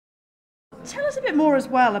Tell us a bit more as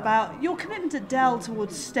well about your commitment at Dell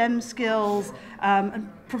towards STEM skills and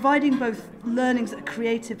providing both learnings that are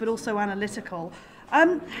creative but also analytical. How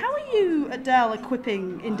are you at Dell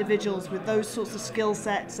equipping individuals with those sorts of skill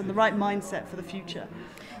sets and the right mindset for the future?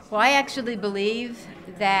 Well, I actually believe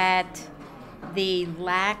that the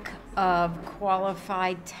lack of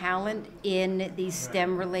qualified talent in these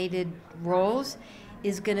STEM-related roles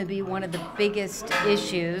is going to be one of the biggest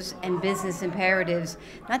issues and business imperatives,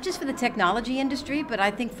 not just for the technology industry, but I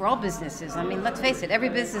think for all businesses. I mean, let's face it, every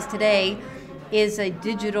business today is a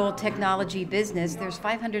digital technology business. There's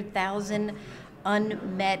 500,000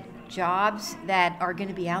 unmet jobs that are going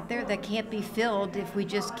to be out there that can't be filled if we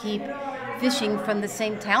just keep fishing from the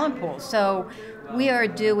same talent pool. So we are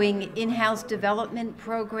doing in-house development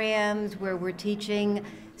programs where we're teaching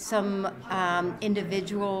some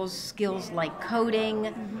individuals skills like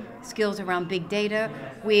coding, skills around big data.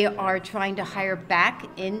 We are trying to hire back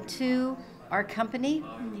into our company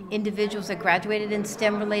individuals that graduated in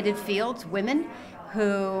STEM-related fields, women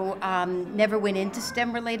who never went into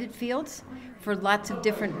STEM-related fields for lots of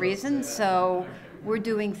different reasons. So we're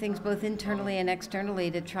doing things both internally and externally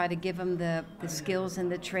to try to give them the skills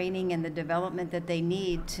and the training and the development that they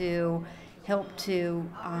need to help to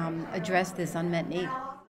address this unmet need.